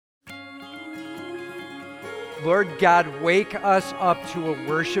Lord God, wake us up to a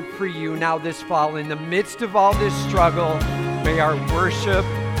worship for you now this fall. In the midst of all this struggle, may our worship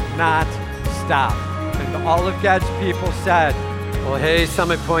not stop. And all of God's people said, well, hey,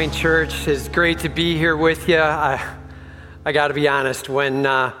 Summit Point Church, it's great to be here with you. I got to be honest,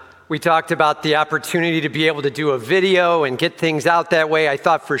 when we talked about the opportunity to be able to do a video and get things out that way, I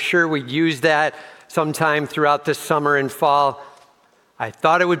thought for sure we'd use that sometime throughout this summer and fall. I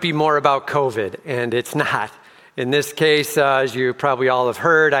thought it would be more about COVID, and it's not. In this case, as you probably all have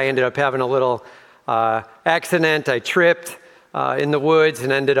heard, I ended up having a little accident. I tripped in the woods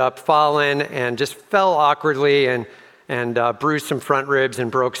and ended up falling and just fell awkwardly and bruised some front ribs and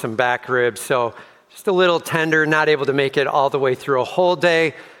broke some back ribs. So just a little tender, not able to make it all the way through a whole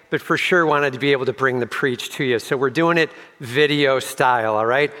day, but for sure wanted to be able to bring the preach to you. So we're doing it video style, all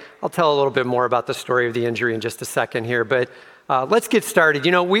right? I'll tell a little bit more about the story of the injury in just a second here, but let's get started.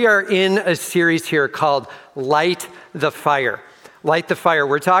 You know, we are in a series here called Light the Fire. Light the Fire.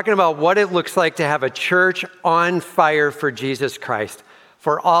 We're talking about what it looks like to have a church on fire for Jesus Christ.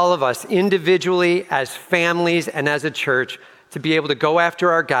 For all of us, individually, as families, and as a church, to be able to go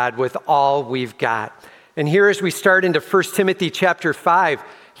after our God with all we've got. And here as we start into 1 Timothy chapter 5,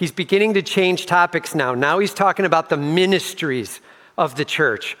 he's beginning to change topics now. Now he's talking about the ministries of the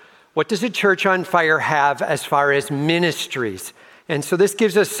church. What does a church on fire have as far as ministries? And so this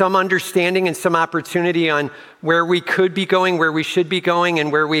gives us some understanding and some opportunity on where we could be going, where we should be going,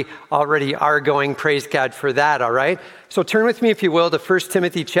 and where we already are going. Praise God for that, all right? So turn with me, if you will, to 1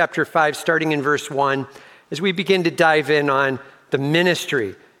 Timothy chapter 5, starting in verse 1, as we begin to dive in on the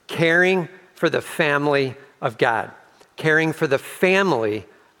ministry, caring for the family of God. Caring for the family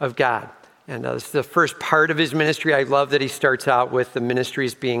of God. And this is the first part of his ministry. I love that he starts out with the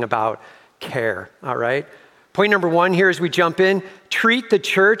ministries being about care, all right? Point number one here as we jump in, treat the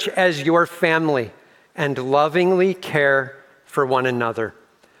church as your family and lovingly care for one another.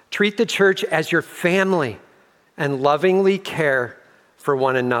 Treat the church as your family and lovingly care for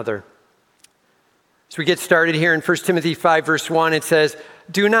one another. So we get started here in 1 Timothy 5, verse 1. It says,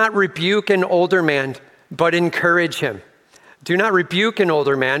 do not rebuke an older man, but encourage him. Do not rebuke an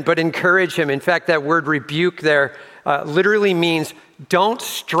older man, but encourage him. In fact, that word rebuke there literally means don't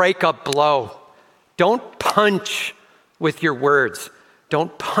strike a blow. Don't punch with your words.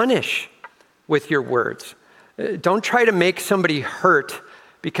 Don't punish with your words. Don't try to make somebody hurt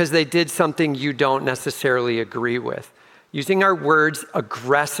because they did something you don't necessarily agree with. Using our words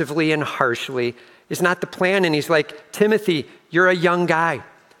aggressively and harshly is not the plan. And he's like, Timothy, you're a young guy.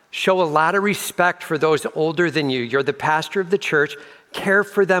 Show a lot of respect for those older than you. You're the pastor of the church. Care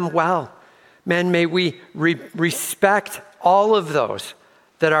for them well. Men, may we respect all of those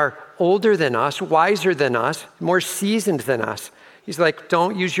that are older than us, wiser than us, more seasoned than us. He's like,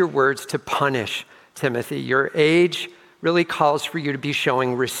 don't use your words to punish, Timothy. Your age really calls for you to be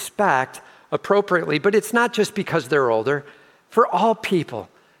showing respect appropriately, but it's not just because they're older. For all people,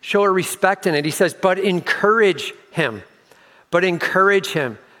 show a respect in it. He says, but encourage him. But encourage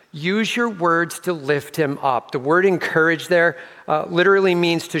him. Use your words to lift him up. The word encourage there literally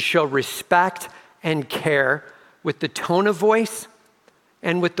means to show respect and care with the tone of voice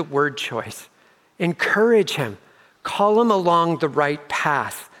and with the word choice. Encourage him. Call him along the right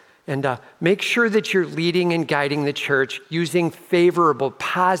path. And make sure that you're leading and guiding the church using favorable,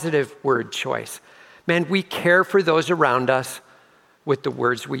 positive word choice. Man, we care for those around us with the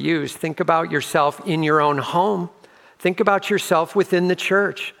words we use. Think about yourself in your own home. Think about yourself within the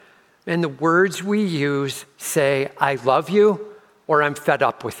church. And the words we use say, I love you, or I'm fed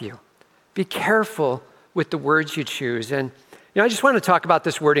up with you. Be careful with the words you choose. And I just want to talk about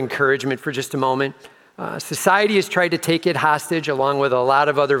this word encouragement for just a moment. Society has tried to take it hostage along with a lot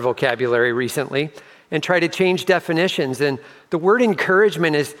of other vocabulary recently and try to change definitions. And the word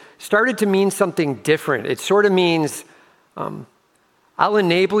encouragement has started to mean something different. It sort of means, I'll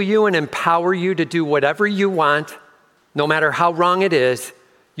enable you and empower you to do whatever you want, no matter how wrong it is.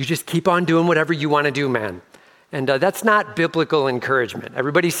 You just keep on doing whatever you want to do, man. And that's not biblical encouragement.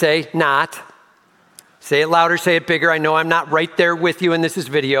 Everybody say not. Say it louder, say it bigger. I know I'm not right there with you and this is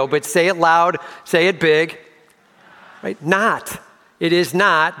video, but say it loud, say it big. Right? Not. It is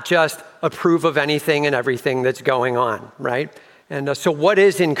not just approve of anything and everything that's going on, right? And so what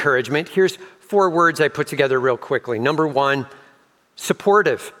is encouragement? Here's 4 words I put together real quickly. Number 1,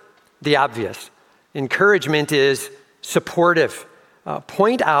 supportive, the obvious. Encouragement is supportive.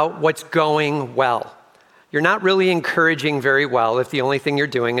 Point out what's going well. You're not really encouraging very well if the only thing you're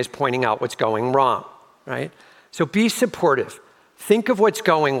doing is pointing out what's going wrong, right? So be supportive. Think of what's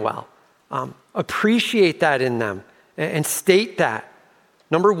going well. Appreciate that in them and state that.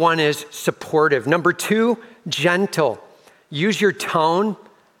 Number one is supportive. Number two, gentle. Use your tone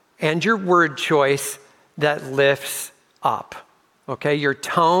and your word choice that lifts up. Okay, your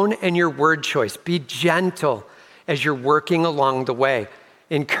tone and your word choice. Be gentle as you're working along the way.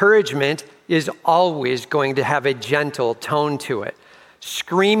 Encouragement is always going to have a gentle tone to it.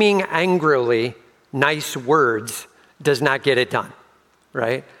 Screaming angrily nice words does not get it done,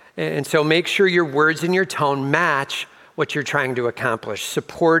 right? And so make sure your words and your tone match what you're trying to accomplish.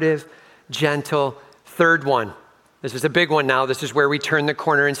 Supportive, gentle. Third one, this is a big one now. This is where we turn the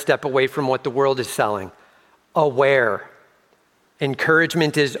corner and step away from what the world is selling. Aware.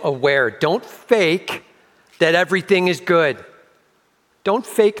 Encouragement is aware. Don't fake that everything is good. Don't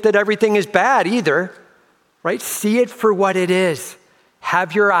fake that everything is bad either, right? See it for what it is.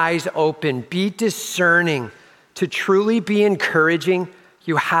 Have your eyes open. Be discerning. To truly be encouraging,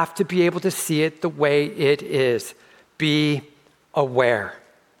 you have to be able to see it the way it is. Be aware,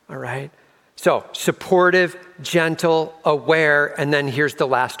 all right? So, supportive, gentle, aware, and then here's the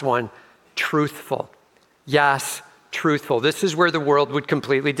last one, truthful. Yes, truthful. This is where the world would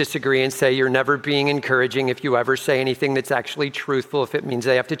completely disagree and say you're never being encouraging if you ever say anything that's actually truthful, if it means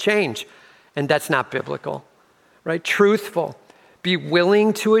they have to change. And that's not biblical, right? Truthful. Be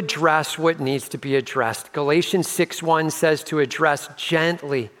willing to address what needs to be addressed. Galatians 6:1 says to address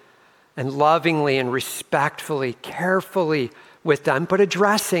gently and lovingly and respectfully, carefully with them, but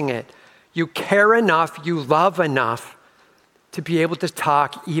addressing it. You care enough, you love enough to be able to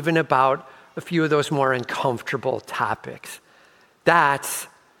talk even about a few of those more uncomfortable topics. That's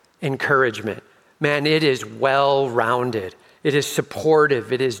encouragement. Man, it is well-rounded. It is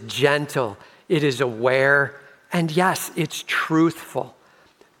supportive. It is gentle. It is aware. And yes, it's truthful.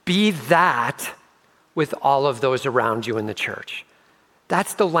 Be that with all of those around you in the church.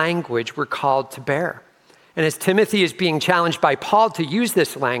 That's the language we're called to bear. And as Timothy is being challenged by Paul to use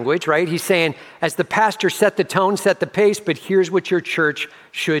this language, right? He's saying, as the pastor, set the tone, set the pace, but here's what your church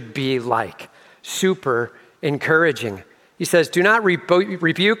should be like. Super encouraging. He says, do not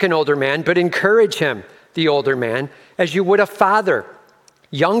rebuke an older man, but encourage him, the older man, as you would a father.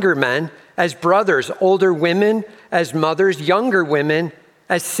 Younger men as brothers, older women as mothers, younger women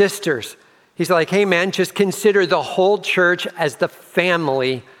as sisters. He's like, hey man, just consider the whole church as the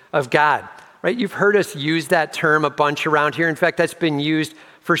family of God. Right? You've heard us use that term a bunch around here. In fact, that's been used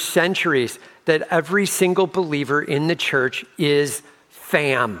for centuries, that every single believer in the church is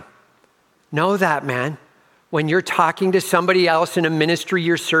fam. Know that, man. When you're talking to somebody else in a ministry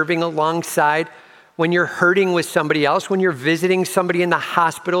you're serving alongside, when you're hurting with somebody else, when you're visiting somebody in the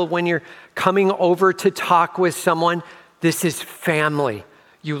hospital, when you're coming over to talk with someone, this is family.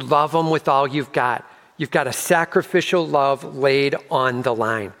 You love them with all you've got. You've got a sacrificial love laid on the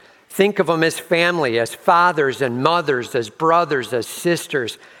line. Think of them as family, as fathers and mothers, as brothers, as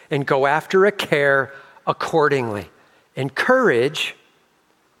sisters, and go after a care accordingly. Encourage,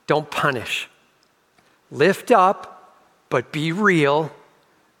 don't punish. Lift up, but be real.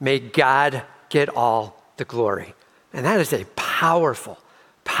 May God get all the glory. And that is a powerful,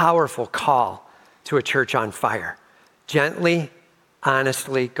 powerful call to a church on fire. Gently,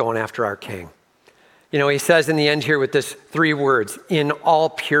 honestly going after our King. You know, he says in the end here with this 3 words, in all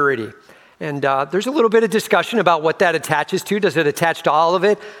purity. And there's a little bit of discussion about what that attaches to. Does it attach to all of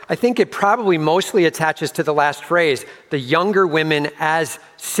it? I think it probably mostly attaches to the last phrase, the younger women as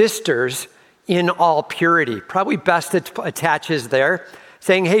sisters in all purity. Probably best it attaches there,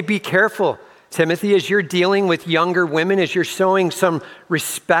 saying, hey, be careful, Timothy, as you're dealing with younger women, as you're showing some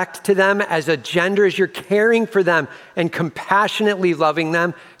respect to them as a gender, as you're caring for them and compassionately loving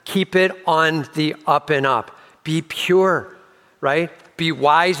them, keep it on the up and up. Be pure, right? Be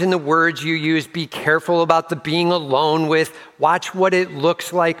wise in the words you use. Be careful about the being alone with. Watch what it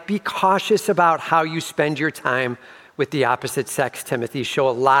looks like. Be cautious about how you spend your time with the opposite sex, Timothy. Show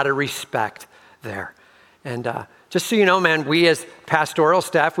a lot of respect there. And just so you know, man, we as pastoral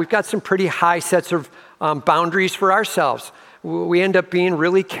staff, we've got some pretty high sets of boundaries for ourselves. We end up being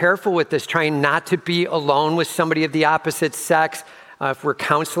really careful with this, trying not to be alone with somebody of the opposite sex. If we're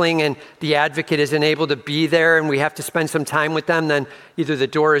counseling and the advocate isn't able to be there and we have to spend some time with them, then either the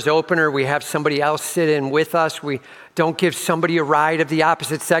door is open or we have somebody else sit in with us. We don't give somebody a ride of the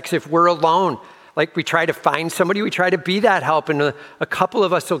opposite sex if we're alone. Like we try to find somebody, we try to be that help, and a couple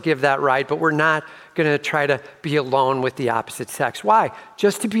of us will give that ride, but we're not going to try to be alone with the opposite sex. Why?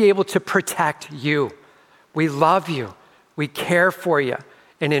 Just to be able to protect you. We love you. We care for you.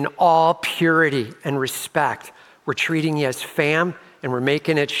 And in all purity and respect, we're treating you as fam, and we're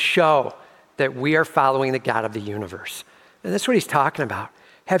making it show that we are following the God of the universe. And that's what he's talking about.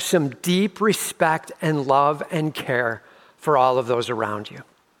 Have some deep respect and love and care for all of those around you.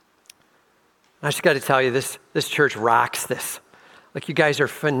 I just got to tell you, this church rocks this. Like, you guys are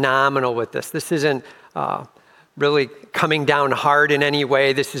phenomenal with this. This isn't really coming down hard in any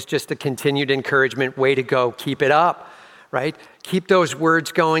way. This is just a continued encouragement. Way to go. Keep it up, right? Keep those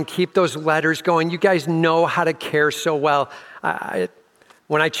words going. Keep those letters going. You guys know how to care so well.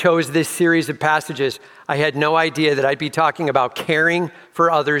 When I chose this series of passages, I had no idea that I'd be talking about caring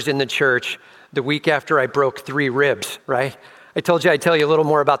for others in the church the week after I broke 3 ribs, right? I told you I'd tell you a little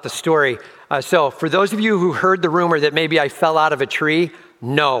more about the story. So for those of you who heard the rumor that maybe I fell out of a tree,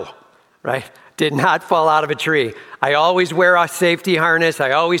 no, right? Did not fall out of a tree. I always wear a safety harness.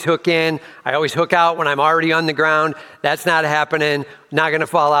 I always hook in. I always hook out when I'm already on the ground. That's not happening. Not going to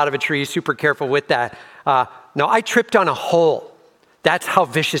fall out of a tree. Super careful with that. No, I tripped on a hole. That's how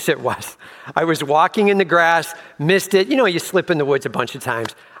vicious it was. I was walking in the grass, missed it. You know, you slip in the woods a bunch of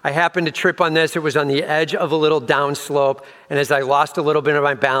times. I happened to trip on this. It was on the edge of a little downslope. And as I lost a little bit of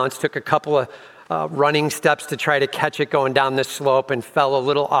my balance, took a couple of running steps to try to catch it going down this slope, and fell a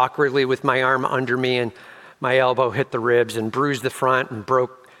little awkwardly with my arm under me, and my elbow hit the ribs and bruised the front and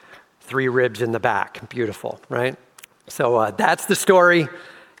broke 3 ribs in the back. Beautiful, right? So that's the story.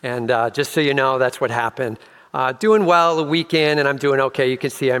 And just so you know, that's what happened. Doing well a week in, and I'm doing okay. You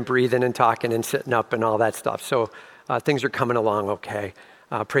can see I'm breathing and talking and sitting up and all that stuff. So things are coming along okay.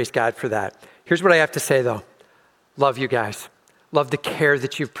 Praise God for that. Here's what I have to say, though. Love you guys. Love the care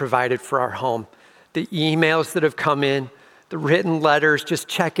that you've provided for our home. The emails that have come in, the written letters, just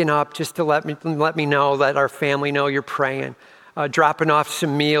checking up, just to let me know, let our family know you're praying, dropping off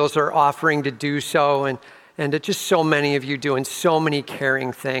some meals or offering to do so, and just so many of you doing so many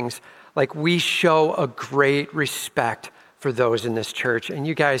caring things. Like, we show a great respect for those in this church, and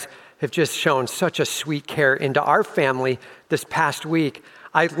you guys have just shown such a sweet care into our family this past week.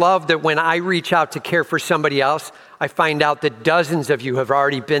 I love that when I reach out to care for somebody else, I find out that dozens of you have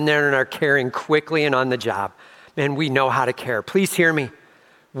already been there and are caring quickly and on the job. Man, we know how to care. Please hear me.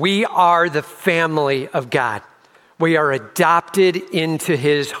 We are the family of God. We are adopted into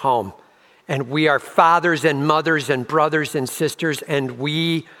his home. And we are fathers and mothers and brothers and sisters, and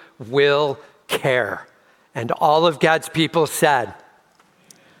we will care. And all of God's people said,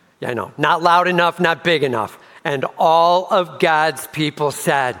 yeah, I know, not loud enough, not big enough. And all of God's people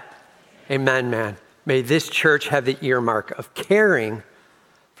said, amen, man. May this church have the earmark of caring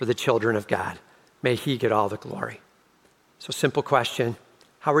for the children of God. May he get all the glory. So, simple question.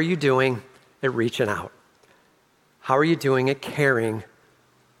 How are you doing at reaching out? How are you doing at caring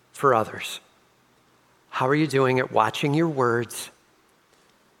for others? How are you doing at watching your words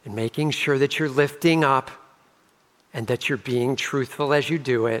and making sure that you're lifting up and that you're being truthful as you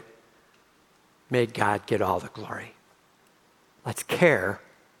do it? May God get all the glory. Let's care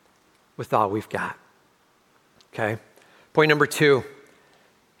with all we've got. Okay? Point number 2,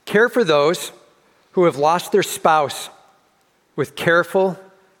 care for those who have lost their spouse with careful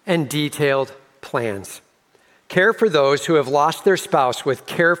and detailed plans. Care for those who have lost their spouse with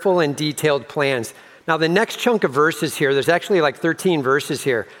careful and detailed plans. Now, the next chunk of verses here, there's actually like 13 verses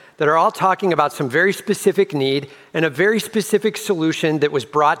here that are all talking about some very specific need and a very specific solution that was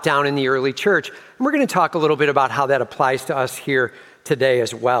brought down in the early church. And we're going to talk a little bit about how that applies to us here today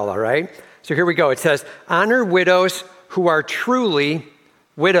as well, all right? So here we go. It says, honor widows who are truly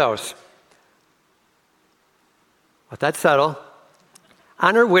widows. Let that settle.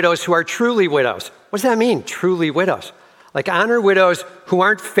 Honor widows who are truly widows. What does that mean, truly widows? Like, honor widows who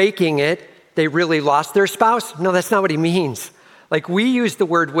aren't faking it. They really lost their spouse? No, that's not what he means. Like, we use the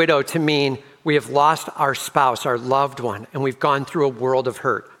word widow to mean we have lost our spouse, our loved one, and we've gone through a world of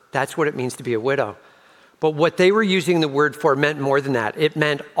hurt. That's what it means to be a widow. But what they were using the word for meant more than that. It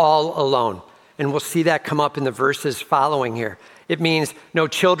meant all alone. And we'll see that come up in the verses following here. It means no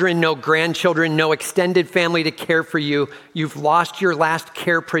children, no grandchildren, no extended family to care for you. You've lost your last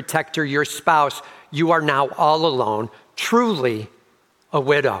care protector, your spouse. You are now all alone, truly a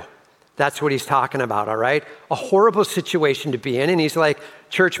widow. That's what he's talking about, all right? A horrible situation to be in. And he's like,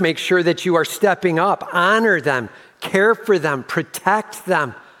 church, make sure that you are stepping up. Honor them, care for them, protect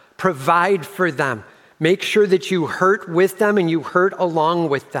them, provide for them. Make sure that you hurt with them and you hurt along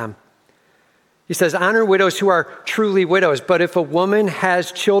with them. He says, honor widows who are truly widows. But if a woman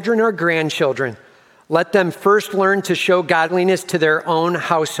has children or grandchildren, let them first learn to show godliness to their own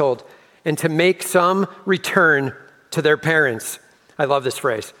household and to make some return to their parents. I love this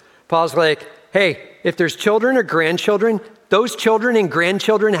phrase. Paul's like, hey, if there's children or grandchildren, those children and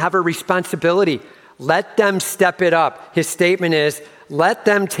grandchildren have a responsibility. Let them step it up. His statement is, let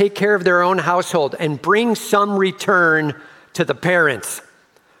them take care of their own household and bring some return to the parents.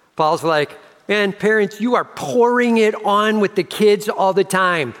 Paul's like, And parents, you are pouring it on with the kids all the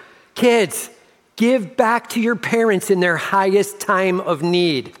time. Kids, give back to your parents in their highest time of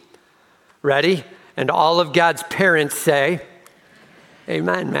need. Ready? And all of God's parents say,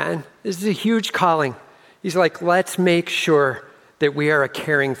 amen, man. This is a huge calling. He's like, let's make sure that we are a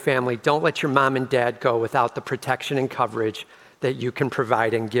caring family. Don't let your mom and dad go without the protection and coverage that you can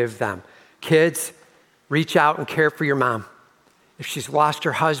provide and give them. Kids, reach out and care for your mom. If she's lost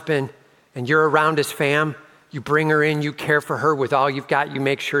her husband and you're around as fam, you bring her in, you care for her with all you've got, you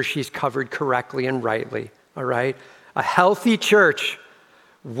make sure she's covered correctly and rightly, all right? A healthy church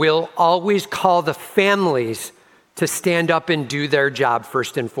will always call the families to stand up and do their job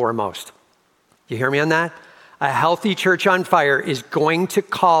first and foremost. You hear me on that? A healthy church on fire is going to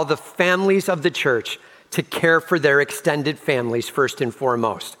call the families of the church to care for their extended families first and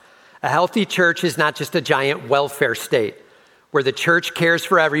foremost. A healthy church is not just a giant welfare state where the church cares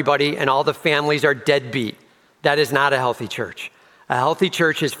for everybody and all the families are deadbeat. That is not a healthy church. A healthy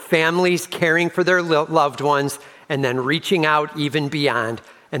church is families caring for their loved ones and then reaching out even beyond.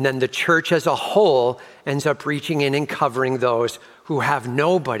 And then the church as a whole ends up reaching in and covering those who have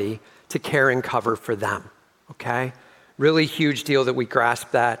nobody to care and cover for them, okay? Really huge deal that we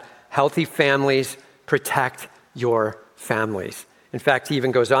grasp that. Healthy families protect your families. In fact, he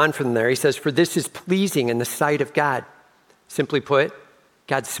even goes on from there. He says, for this is pleasing in the sight of God. Simply put,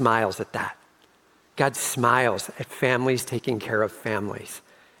 God smiles at that. God smiles at families taking care of families.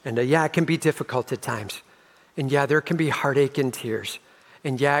 And yeah, it can be difficult at times. And yeah, there can be heartache and tears.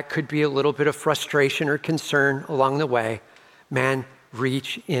 And yeah, it could be a little bit of frustration or concern along the way. Man,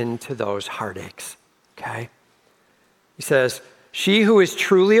 reach into those heartaches, okay? He says, she who is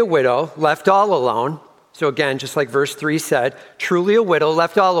truly a widow, left all alone. So again, just like verse 3 said, truly a widow,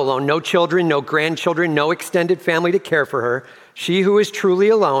 left all alone, no children, no grandchildren, no extended family to care for her. She who is truly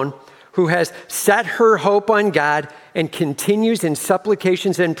alone, who has set her hope on God and continues in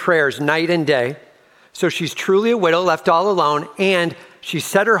supplications and prayers night and day. So she's truly a widow, left all alone, and she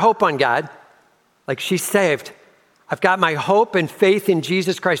set her hope on God, like she's saved. I've got my hope and faith in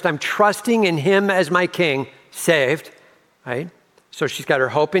Jesus Christ. I'm trusting in him as my king, saved, right? So she's got her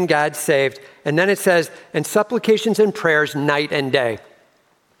hope in God, saved. And then it says, and supplications and prayers night and day.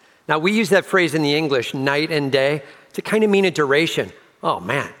 Now we use that phrase in the English, night and day, to kind of mean a duration. Oh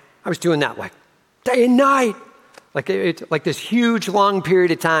man, I was doing that like day and night, like this huge long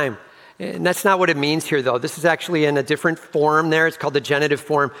period of time. And that's not what it means here, though. This is actually in a different form there. It's called the genitive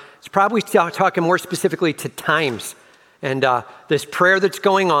form. It's probably talking more specifically to times. And this prayer that's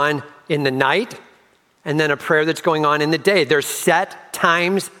going on in the night, and then a prayer that's going on in the day. There's set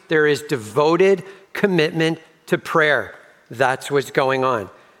times. There is devoted commitment to prayer. That's what's going on.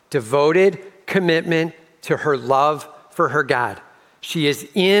 Devoted commitment to her love for her God. She is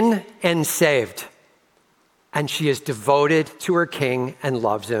in and saved. And she is devoted to her king and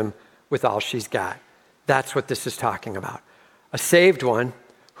loves him with all she's got. That's what this is talking about. A saved one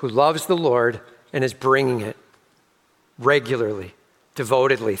who loves the Lord and is bringing it regularly,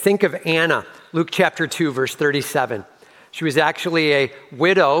 devotedly. Think of Anna, Luke chapter 2, verse 37. She was actually a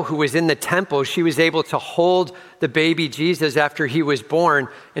widow who was in the temple. She was able to hold the baby Jesus after he was born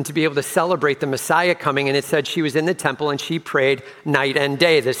and to be able to celebrate the Messiah coming. And it said she was in the temple and she prayed night and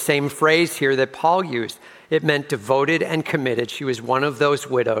day. The same phrase here that Paul used. It meant devoted and committed. She was one of those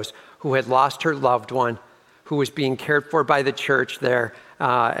widows who had lost her loved one, who was being cared for by the church there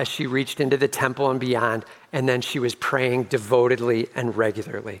as she reached into the temple and beyond. And then she was praying devotedly and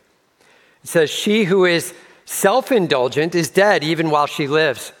regularly. It says, she who is self-indulgent is dead even while she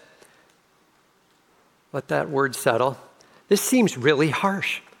lives. Let that word settle. This seems really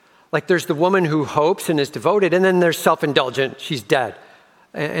harsh. Like there's the woman who hopes and is devoted, and then there's self-indulgent, she's dead.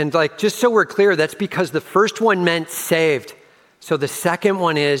 And like, just so we're clear, that's because the first one meant saved. So the second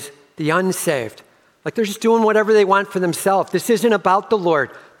one is the unsaved. Like they're just doing whatever they want for themselves. This isn't about the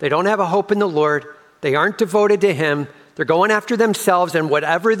Lord. They don't have a hope in the Lord. They aren't devoted to him. They're going after themselves and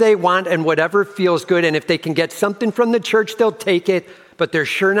whatever they want and whatever feels good. And if they can get something from the church, they'll take it. But they're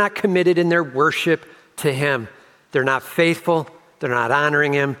sure not committed in their worship to him. They're not faithful. They're not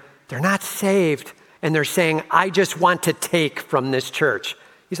honoring him. They're not saved. And they're saying, I just want to take from this church.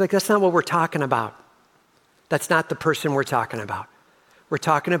 He's like, that's not what we're talking about. That's not the person we're talking about. We're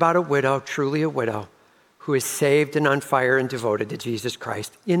talking about a widow, truly a widow, who is saved and on fire and devoted to Jesus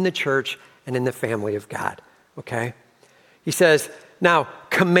Christ in the church and in the family of God, okay? He says, now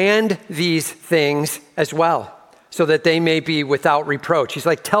command these things as well so that they may be without reproach. He's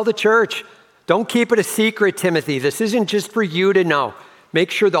like, tell the church, don't keep it a secret, Timothy. This isn't just for you to know. Make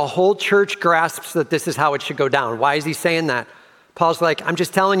sure the whole church grasps that this is how it should go down. Why is he saying that? Paul's like, I'm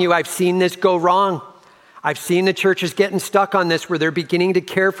just telling you, I've seen this go wrong. I've seen the churches getting stuck on this where they're beginning to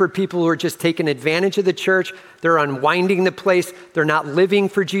care for people who are just taking advantage of the church. They're unwinding the place. They're not living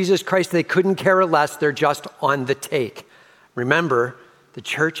for Jesus Christ. They couldn't care less. They're just on the take. Remember, the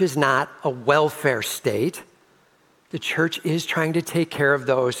church is not a welfare state. The church is trying to take care of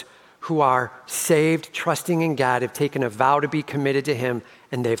those who are saved, trusting in God, have taken a vow to be committed to him,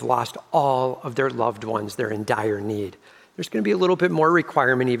 and they've lost all of their loved ones. They're in dire need. There's going to be a little bit more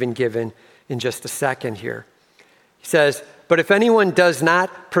requirement even given in just a second here. He says, but if anyone does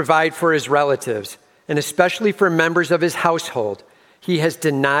not provide for his relatives, and especially for members of his household, he has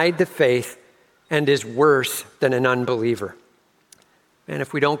denied the faith and is worse than an unbeliever. And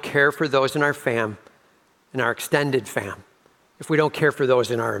if we don't care for those in our fam, in our extended fam, if we don't care for those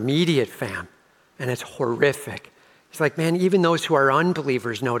in our immediate fam, and it's horrific. It's like, man, even those who are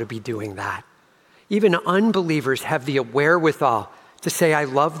unbelievers know to be doing that. Even unbelievers have the wherewithal to say, I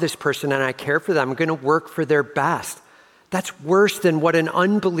love this person and I care for them. I'm going to work for their best. That's worse than what an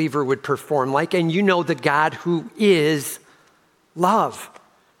unbeliever would perform like. And you know the God who is love.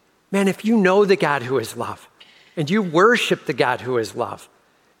 Man, if you know the God who is love and you worship the God who is love,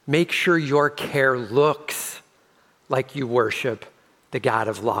 make sure your care looks like you worship the God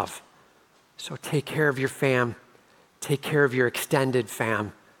of love. So take care of your fam. Take care of your extended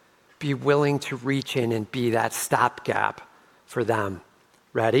fam. Be willing to reach in and be that stopgap for them.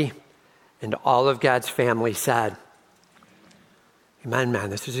 Ready? And all of God's family said, amen, man.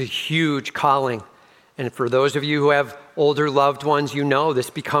 This is a huge calling. And for those of you who have older loved ones, you know this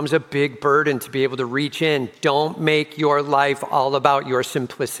becomes a big burden to be able to reach in. Don't make your life all about your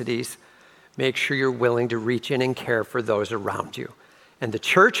simplicities. Make sure you're willing to reach in and care for those around you. And the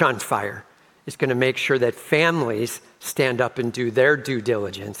church on fire is going to make sure that families stand up and do their due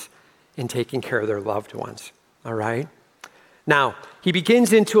diligence in taking care of their loved ones. All right? Now, he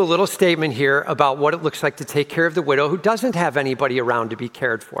begins into a little statement here about what it looks like to take care of the widow who doesn't have anybody around to be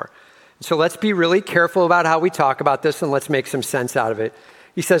cared for. So let's be really careful about how we talk about this and let's make some sense out of it.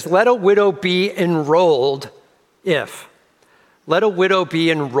 He says, let a widow be enrolled if. Let a widow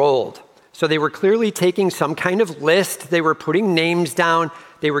be enrolled. So they were clearly taking some kind of list. They were putting names down.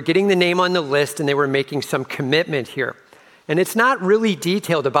 They were getting the name on the list and they were making some commitment here. And it's not really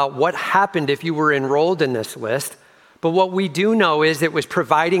detailed about what happened if you were enrolled in this list. But what we do know is it was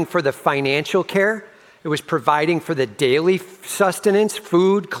providing for the financial care. It was providing for the daily sustenance,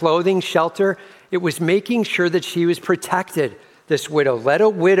 food, clothing, shelter. It was making sure that she was protected, this widow. Let a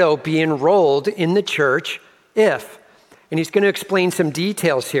widow be enrolled in the church if. And he's going to explain some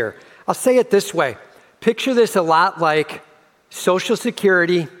details here. I'll say it this way. Picture this a lot like Social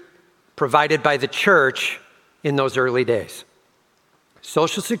Security provided by the church in those early days.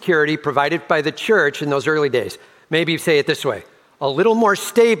 Social Security provided by the church in those early days. Maybe say it this way. A little more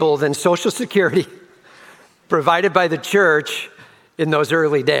stable than Social Security provided by the church in those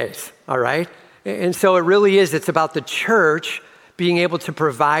early days, all right? And so it really is, it's about the church being able to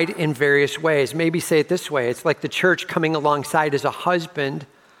provide in various ways. Maybe say it this way. It's like the church coming alongside as a husband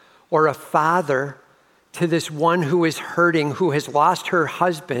or a father to this one who is hurting, who has lost her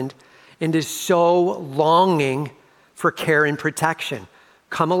husband and is so longing for care and protection.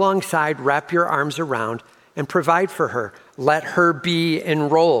 Come alongside, wrap your arms around, and provide for her. Let her be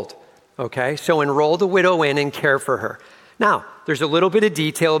enrolled, okay? So enroll the widow in and care for her. Now, there's a little bit of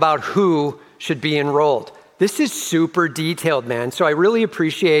detail about who should be enrolled. This is super detailed, man. So I really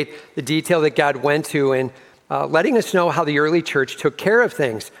appreciate the detail that God went to in letting us know how the early church took care of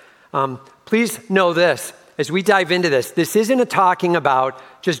things. Please know this, as we dive into this, this isn't talking about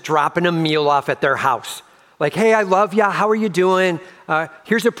just dropping a meal off at their house. Like, hey, I love you. How are you doing?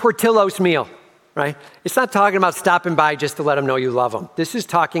 Here's a Portillo's meal, right? It's not talking about stopping by just to let them know you love them. This is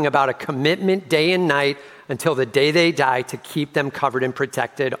talking about a commitment day and night until the day they die to keep them covered and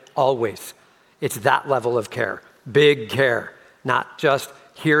protected always. It's that level of care, big care, not just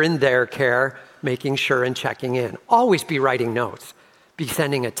here and there care, making sure and checking in. Always be writing notes, be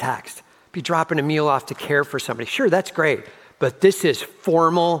sending a text, be dropping a meal off to care for somebody. Sure, that's great, but this is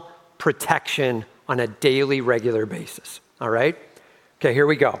formal protection on a daily, regular basis, all right? Okay, here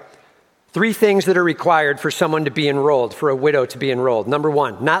we go. 3 things that are required for someone to be enrolled, for a widow to be enrolled. Number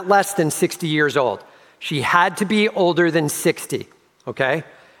 1, not less than 60 years old. She had to be older than 60, okay?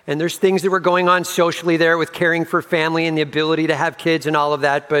 And there's things that were going on socially there with caring for family and the ability to have kids and all of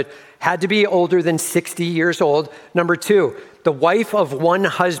that, but had to be older than 60 years old. Number 2, the wife of one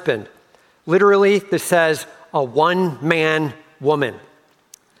husband. Literally, this says a one-man woman.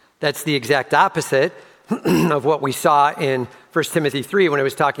 That's the exact opposite of what we saw in 1 Timothy 3 when it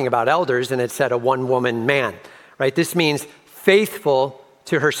was talking about elders and it said a one-woman man, right? This means faithful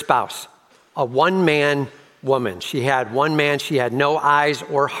to her spouse, a one-man woman. She had one man. She had no eyes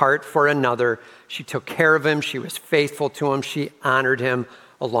or heart for another. She took care of him. She was faithful to him. She honored him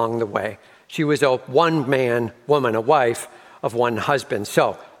along the way. She was a one-man woman, a wife of one husband.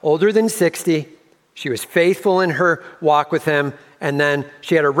 So older than 60, she was faithful in her walk with him. And then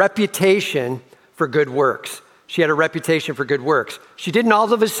she had a reputation for good works. She had a reputation for good works. She didn't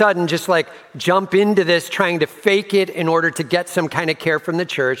all of a sudden just like jump into this trying to fake it in order to get some kind of care from the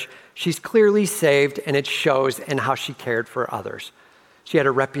church. She's clearly saved, and it shows in how she cared for others. She had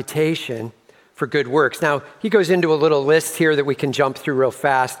a reputation for good works. Now, he goes into a little list here that we can jump through real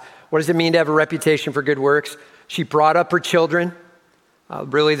fast. What does it mean to have a reputation for good works? She brought up her children.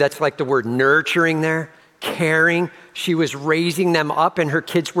 Really, that's like the word nurturing there, caring. She was raising them up, and her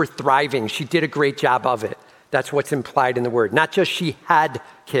kids were thriving. She did a great job of it. That's what's implied in the word. Not just she had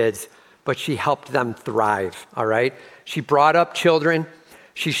kids, but she helped them thrive, all right? She brought up children.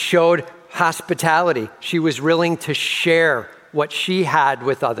 She showed hospitality. She was willing to share what she had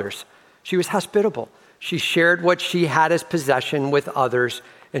with others. She was hospitable. She shared what she had as possession with others,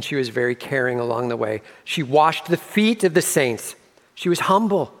 and she was very caring along the way. She washed the feet of the saints. She was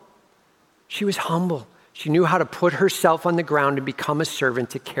humble. She was humble. She knew how to put herself on the ground and become a servant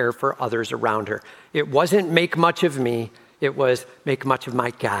to care for others around her. It wasn't make much of me. It was make much of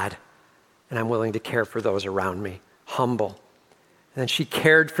my God, and I'm willing to care for those around me. Humble. And then she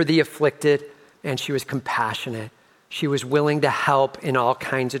cared for the afflicted, and she was compassionate. She was willing to help in all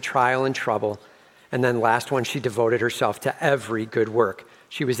kinds of trial and trouble. And then last one, she devoted herself to every good work.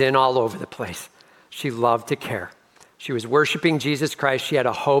 She was in all over the place. She loved to care. She was worshiping Jesus Christ. She had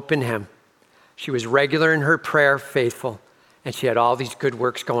a hope in him. She was regular in her prayer, faithful, and she had all these good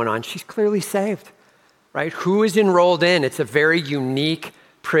works going on. She's clearly saved, right? Who is enrolled in? It's a very unique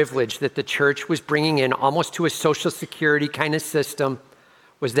privilege that the church was bringing in, almost to a social security kind of system,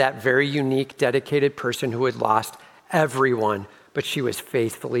 was that very unique, dedicated person who had lost everyone, but she was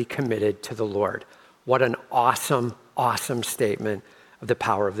faithfully committed to the Lord. What an awesome, awesome statement of the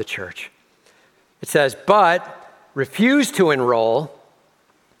power of the church. It says, but refuse to enroll.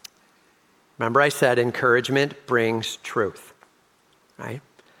 Remember I said encouragement brings truth, right?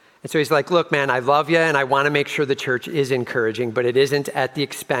 And so he's like, look, man, I love you, and I want to make sure the church is encouraging, but it isn't at the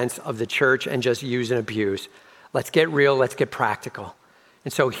expense of the church and just use and abuse. Let's get real. Let's get practical.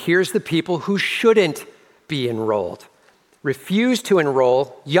 And so here's the people who shouldn't be enrolled. Refuse to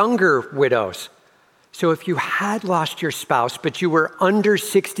enroll younger widows. So if you had lost your spouse, but you were under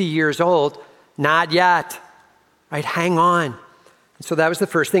 60 years old, not yet, right? Hang on. So that was the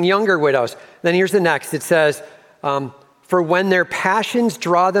first thing, younger widows. Then here's the next. It says, for when their passions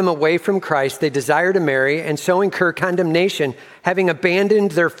draw them away from Christ, they desire to marry and so incur condemnation, having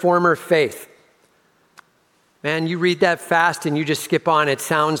abandoned their former faith. Man, you read that fast and you just skip on. It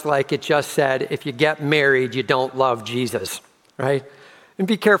sounds like it just said, if you get married, you don't love Jesus, right? And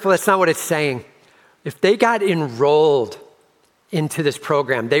be careful, that's not what it's saying. If they got enrolled into this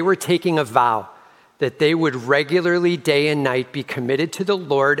program, they were taking a vow that they would regularly, day and night, be committed to the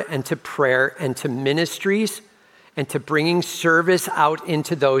Lord and to prayer and to ministries and to bringing service out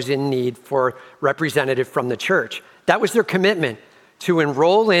into those in need for representative from the church. That was their commitment. To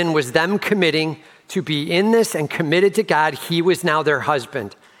enroll in was them committing to be in this and committed to God. He was now their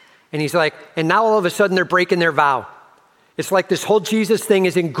husband. And he's like, and now all of a sudden they're breaking their vow. It's like this whole Jesus thing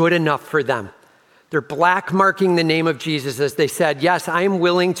isn't good enough for them. They're black marking the name of Jesus as they said, yes, I am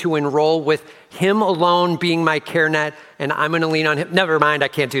willing to enroll with him alone being my care net, and I'm going to lean on him. Never mind, I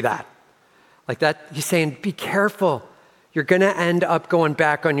can't do that. Like that, he's saying, be careful. You're going to end up going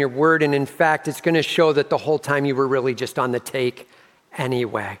back on your word, and in fact, it's going to show that the whole time you were really just on the take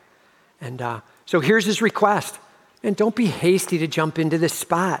anyway. And so here's his request. And don't be hasty to jump into this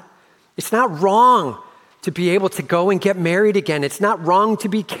spot. It's not wrong to be able to go and get married again. It's not wrong to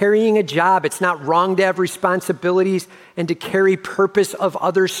be carrying a job. It's not wrong to have responsibilities and to carry purpose of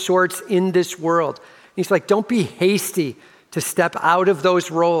other sorts in this world. And he's like, don't be hasty to step out of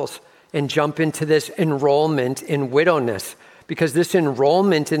those roles and jump into this enrollment in widowness, because this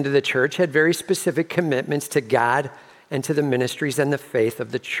enrollment into the church had very specific commitments to God and to the ministries and the faith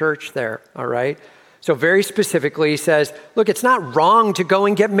of the church there, all right? So very specifically, he says, look, it's not wrong to go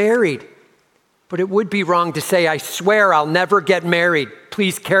and get married. But it would be wrong to say, I swear I'll never get married.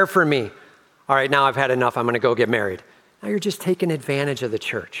 Please care for me. All right, now I've had enough. I'm going to go get married. Now you're just taking advantage of the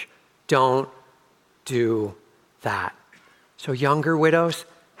church. Don't do that. So younger widows,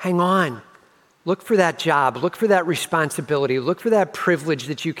 hang on. Look for that job. Look for that responsibility. Look for that privilege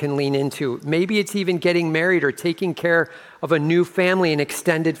that you can lean into. Maybe it's even getting married or taking care of a new family, an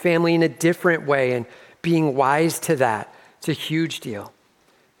extended family in a different way, and being wise to that. It's a huge deal.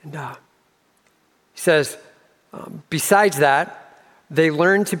 And he says, besides that, they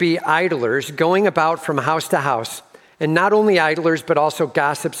learn to be idlers, going about from house to house, and not only idlers, but also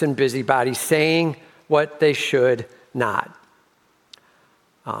gossips and busybodies, saying what they should not.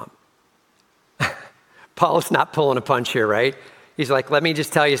 Paul's not pulling a punch here, right? He's like, let me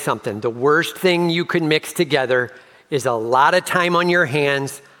just tell you something. The worst thing you could mix together is a lot of time on your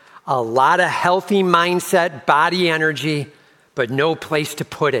hands, a lot of healthy mindset, body energy, but no place to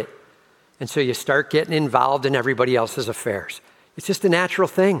put it. And so you start getting involved in everybody else's affairs. It's just a natural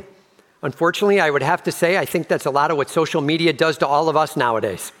thing. Unfortunately, I would have to say, I think that's a lot of what social media does to all of us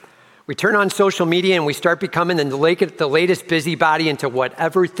nowadays. We turn on social media and we start becoming the latest busybody into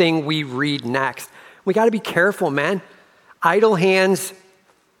whatever thing we read next. We got to be careful, man. Idle hands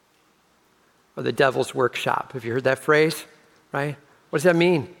are the devil's workshop. Have you heard that phrase? Right? What does that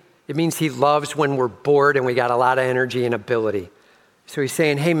mean? It means he loves when we're bored and we got a lot of energy and ability. So he's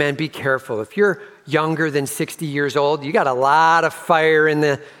saying, hey, man, be careful. If you're younger than 60 years old, you got a lot of fire in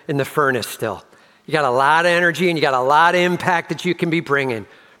the furnace still. You got a lot of energy and you got a lot of impact that you can be bringing.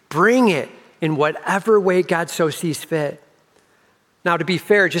 Bring it in whatever way God so sees fit. Now, to be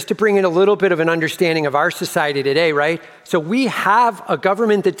fair, just to bring in a little bit of an understanding of our society today, right? So we have a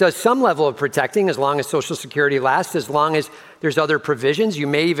government that does some level of protecting as long as Social Security lasts, as long as there's other provisions. You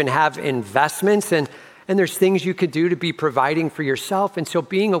may even have investments and there's things you could do to be providing for yourself. And so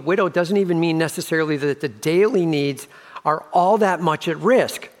being a widow doesn't even mean necessarily that the daily needs are all that much at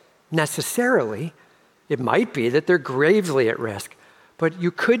risk, necessarily. It might be that they're gravely at risk, but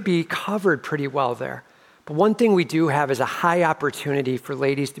you could be covered pretty well there. But one thing we do have is a high opportunity for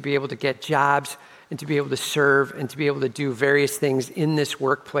ladies to be able to get jobs and to be able to serve and to be able to do various things in this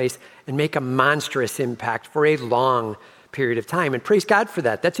workplace and make a monstrous impact for a long period of time. And praise God for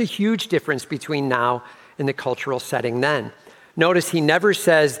that. That's a huge difference between now and the cultural setting then. Notice he never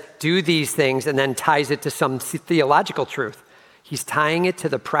says, do these things and then ties it to some theological truth. He's tying it to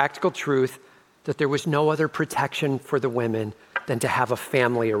the practical truth that there was no other protection for the women than to have a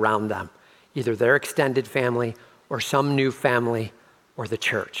family around them. Either their extended family or some new family or the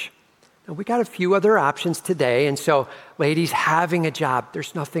church. Now, we got a few other options today. And so ladies, having a job,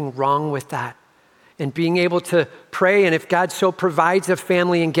 there's nothing wrong with that. And being able to pray, and if God so provides a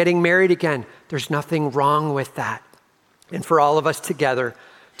family and getting married again, there's nothing wrong with that. And for all of us together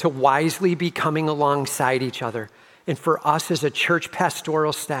to wisely be coming alongside each other. And for us as a church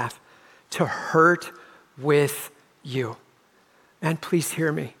pastoral staff to hurt with you. And please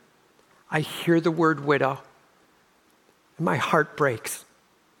hear me. I hear the word widow, and my heart breaks.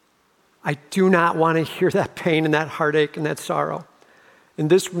 I do not want to hear that pain and that heartache and that sorrow. And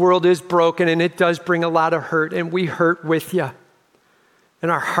this world is broken, and it does bring a lot of hurt, and we hurt with you.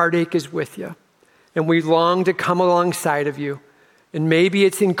 And our heartache is with you. And we long to come alongside of you. And maybe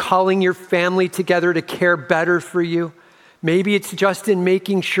it's in calling your family together to care better for you. Maybe it's just in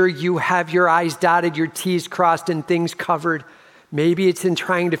making sure you have your I's dotted, your T's crossed, and things covered. Maybe it's in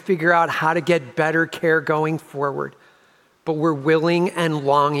trying to figure out how to get better care going forward. But we're willing and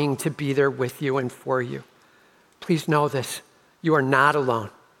longing to be there with you and for you. Please know this. You are not alone.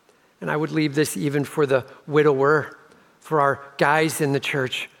 And I would leave this even for the widower, for our guys in the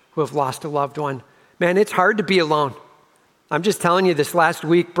church who have lost a loved one. Man, it's hard to be alone. I'm just telling you, this last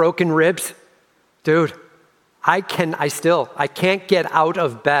week, broken ribs. Dude, I can't get out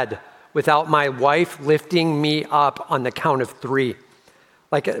of bed without my wife lifting me up on the count of 3.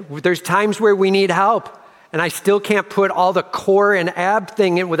 Like, there's times where we need help, and I still can't put all the core and ab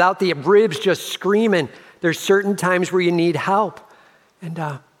thing in without the ribs just screaming. There's certain times where you need help,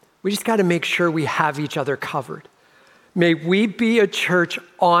 and we just got to make sure we have each other covered. May we be a church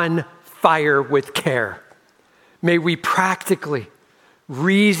on fire with care. May we practically,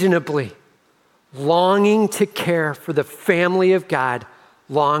 reasonably, longing to care for the family of God,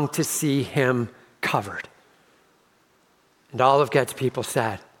 long to see him covered. And all of God's people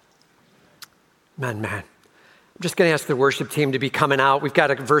said, man. I'm just going to ask the worship team to be coming out. We've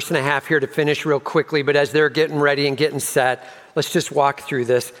got a verse and a half here to finish real quickly, but as they're getting ready and getting set, let's just walk through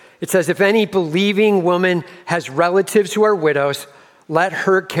this. It says, if any believing woman has relatives who are widows, let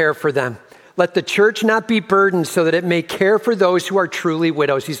her care for them. Let the church not be burdened so that it may care for those who are truly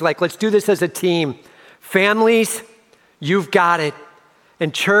widows. He's like, let's do this as a team. Families, you've got it.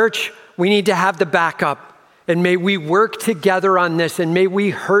 And church, we need to have the backup. And may we work together on this, and may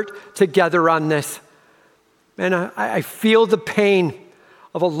we hurt together on this. Man, I feel the pain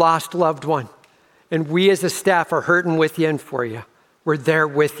of a lost loved one. And we as a staff are hurting with you and for you. We're there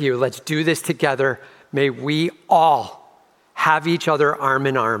with you. Let's do this together. May we all have each other arm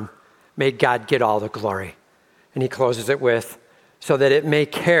in arm. May God get all the glory. And he closes it with, so that it may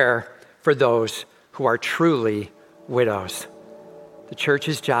care for those who are truly widows. The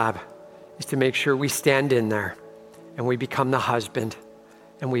church's job is to make sure we stand in there and we become the husband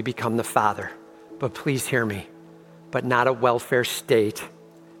and we become the father. But please hear me, but not a welfare state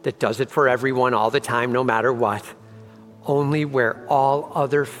that does it for everyone all the time, no matter what. Only where all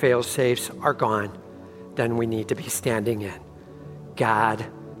other fail-safes are gone, then we need to be standing in. God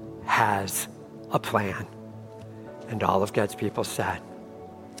has a plan. And all of God's people said,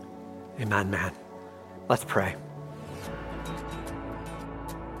 amen, man. Let's pray.